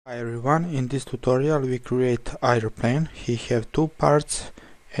Hi everyone, in this tutorial we create airplane. He have two parts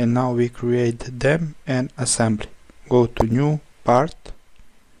and now we create them and assembly. Go to new part,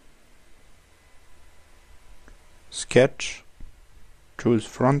 sketch, choose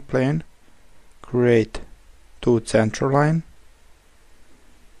front plane, create two center line.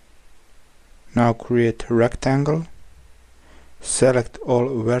 Now create rectangle, select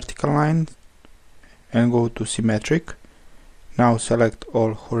all vertical lines and go to symmetric. Now select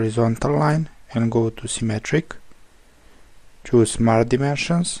all horizontal line and go to symmetric. Choose Smart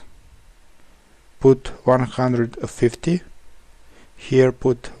Dimensions. Put 150. Here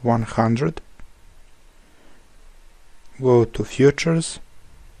put 100. Go to Features.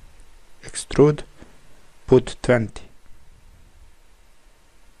 Extrude. Put 20.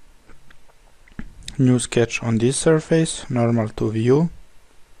 New sketch on this surface. Normal to view.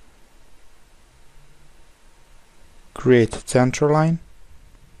 Create center line.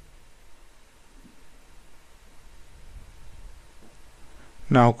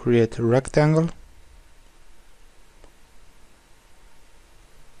 Now create a rectangle.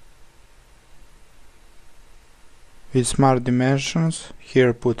 With Smart Dimensions,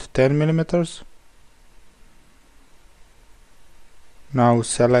 here put 10 mm. Now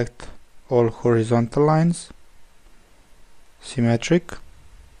select all horizontal lines, symmetric.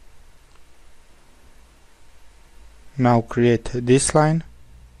 Now create this line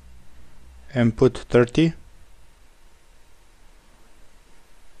and put 30.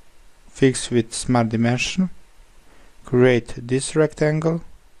 Fix with Smart Dimension. Create this rectangle.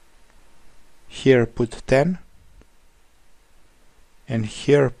 Here put 10. And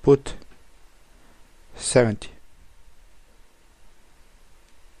here put 70.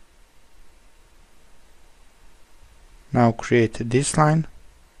 Now create this line.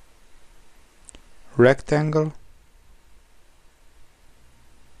 Rectangle.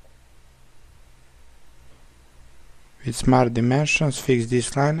 With Smart Dimensions, fix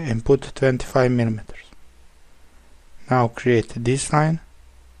this line and put 25 mm. Now create this line,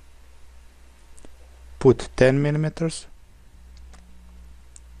 put 10 mm.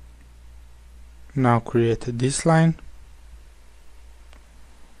 Now create this line,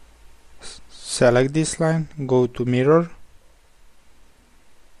 select this line, go to Mirror,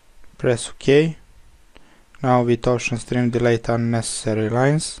 press OK. Now with Option Stream delete unnecessary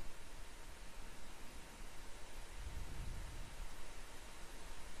lines.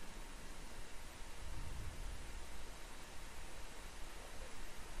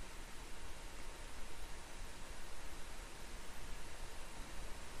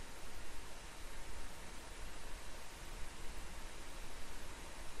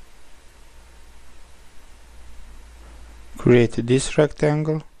 Create this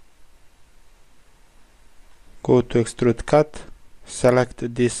rectangle, go to Extrude Cut,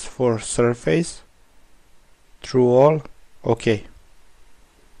 select this for surface, through all, OK.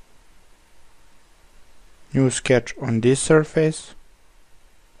 New sketch on this surface,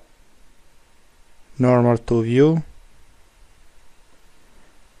 normal to view,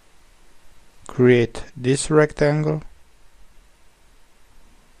 create this rectangle,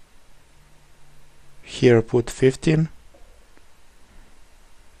 here put 15.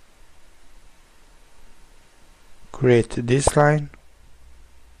 Create this line,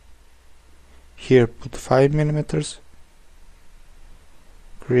 here put 5 mm.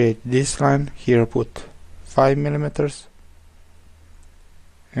 Create this line, here put 5 mm.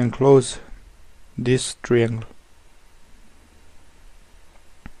 And close this triangle.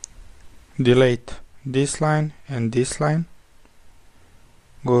 Delete this line and this line.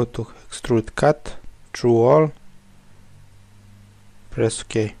 Go to Extrude Cut, through all, press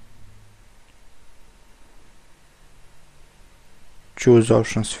OK. Choose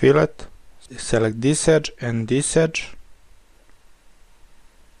Options Fillet, select this edge and this edge.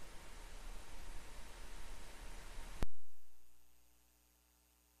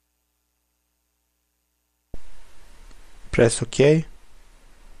 Press OK.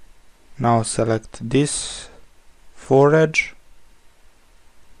 Now select this foredge.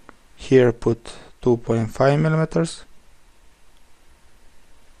 Here put 2.5 mm.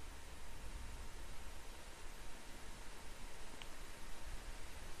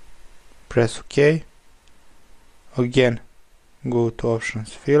 Press OK. Again, go to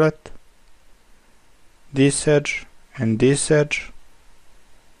Options Fillet, this edge and this edge,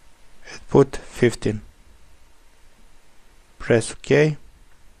 and put 15. Press OK.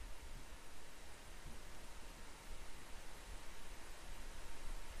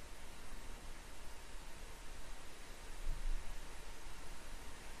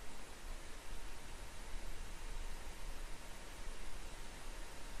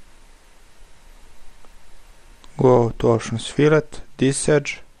 Go to options, fillet, this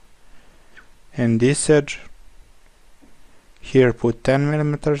edge and this edge. Here put 10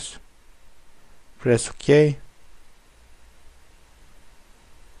 millimeters. Press OK.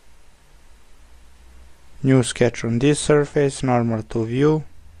 New sketch on this surface, normal to view.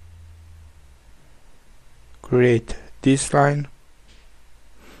 Create this line.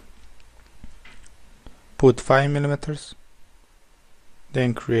 Put 5 millimeters.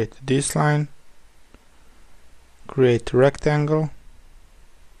 Then create this line. Create rectangle.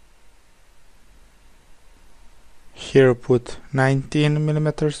 Here put 19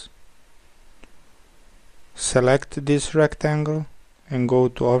 millimeters. Select this rectangle and go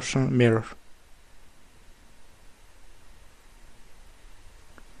to option mirror.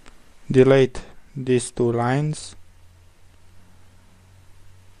 Delete these two lines.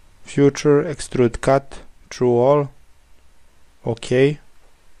 Future extrude cut through all. OK.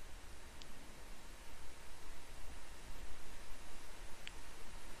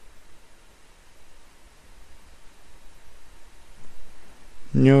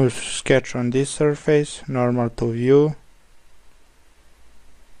 New sketch on this surface, normal to view.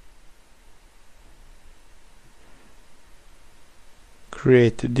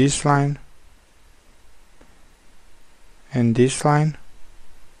 Create this line and this line.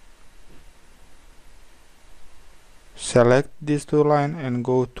 Select these two lines and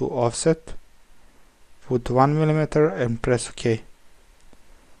go to offset. Put 1 millimeter and press OK.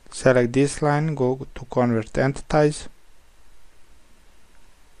 Select this line, go to convert entities.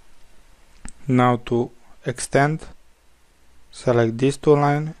 Now to extend, select these two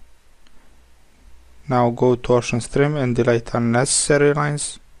lines. Now go to options trim and delete unnecessary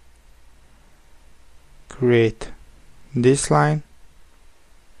lines. Create this line.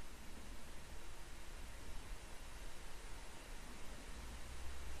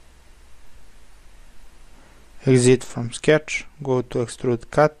 Exit from sketch, go to extrude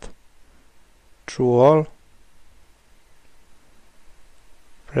cut through all.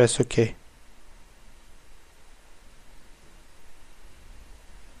 Press OK.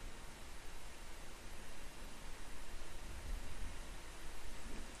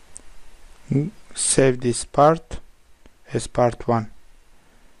 Save this part as part 1.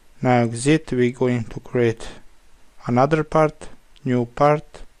 Now exit, we're going to create another part, new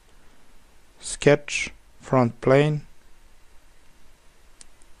part, sketch, front plane.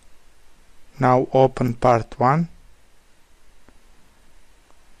 Now open part 1,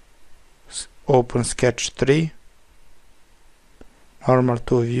 open sketch 3, normal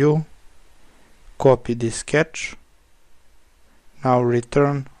to view, copy this sketch. Now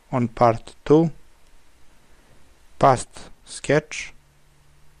return on part 2, past sketch,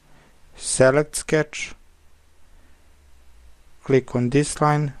 select sketch, click on this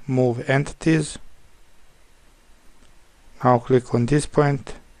line, move entities. Now click on this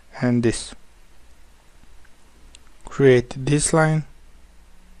point and this. Create this line,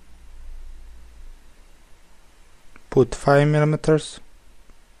 put 5 millimeters.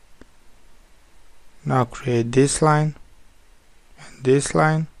 Now create this line and this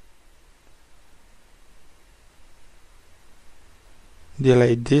line.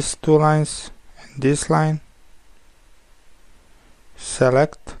 Delete these two lines and this line.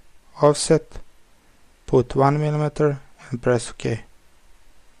 Select, offset, put 1 millimeter and press OK.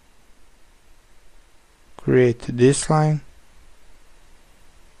 Create this line.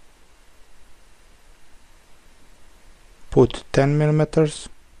 Put 10 millimeters.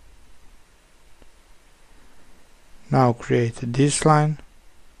 Now create this line.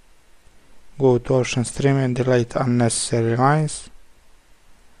 Go to options trim and delete unnecessary lines.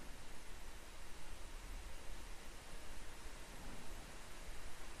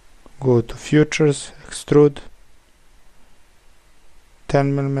 Go to futures, extrude,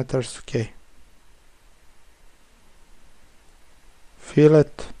 10 millimeters, OK. Fillet,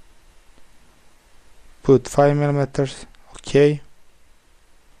 put 5 millimeters, OK.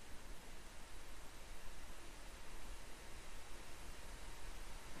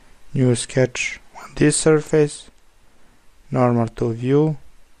 New sketch on this surface, normal to view,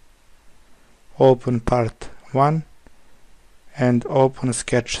 open part 1 and open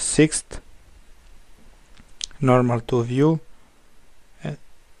sketch 6th, normal to view,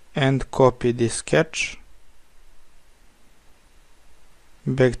 and copy this sketch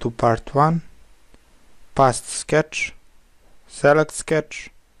back to part 1, past sketch, select sketch,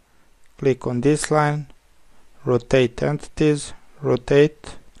 click on this line, rotate entities,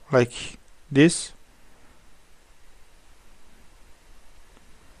 rotate like this.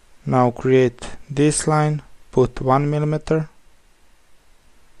 Now create this line, put 1 millimeter,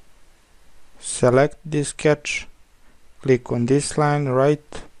 select this sketch, click on this line,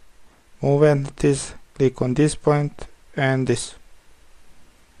 right, move entities, click on this point and this.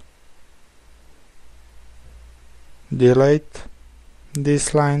 Delete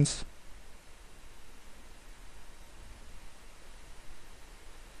these lines.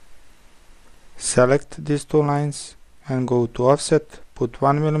 Select these two lines and go to offset, put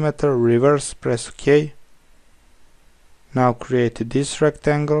 1 mm, reverse, press OK. Now create this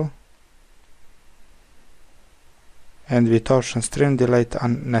rectangle and with Option Trim delete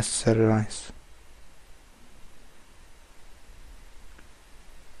unnecessary lines.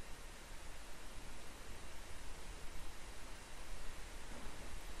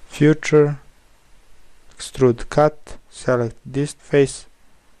 Future, extrude cut, select this face,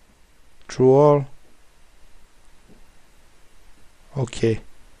 through all, OK.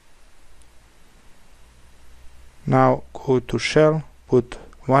 Now go to shell, put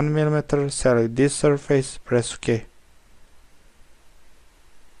 1 mm, select this surface, press OK.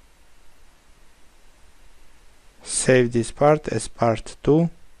 Save this part as part 2.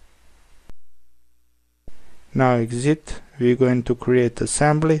 Now exit. We're going to create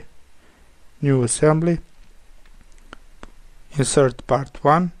assembly, new assembly, insert part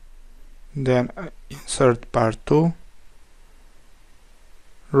 1, then insert part 2,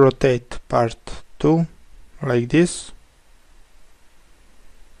 rotate part 2 like this,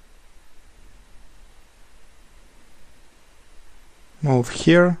 move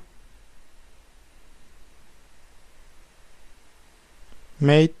here,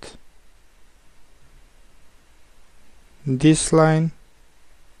 mate, this line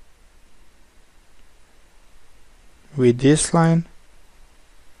with this line,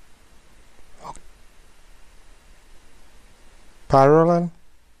 parallel,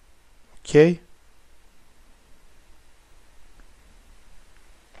 OK.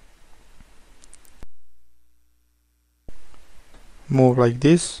 Move like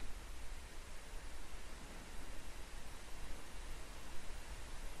this.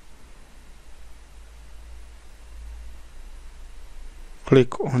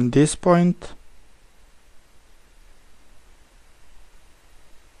 Click on this point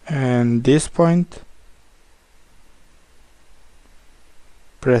and this point,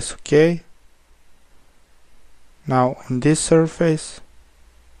 press OK. Now on this surface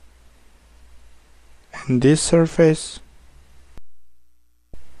and this surface,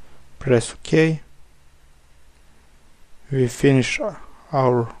 press OK. We finish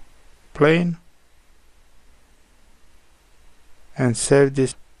our plane and save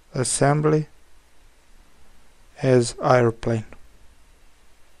this assembly as airplane.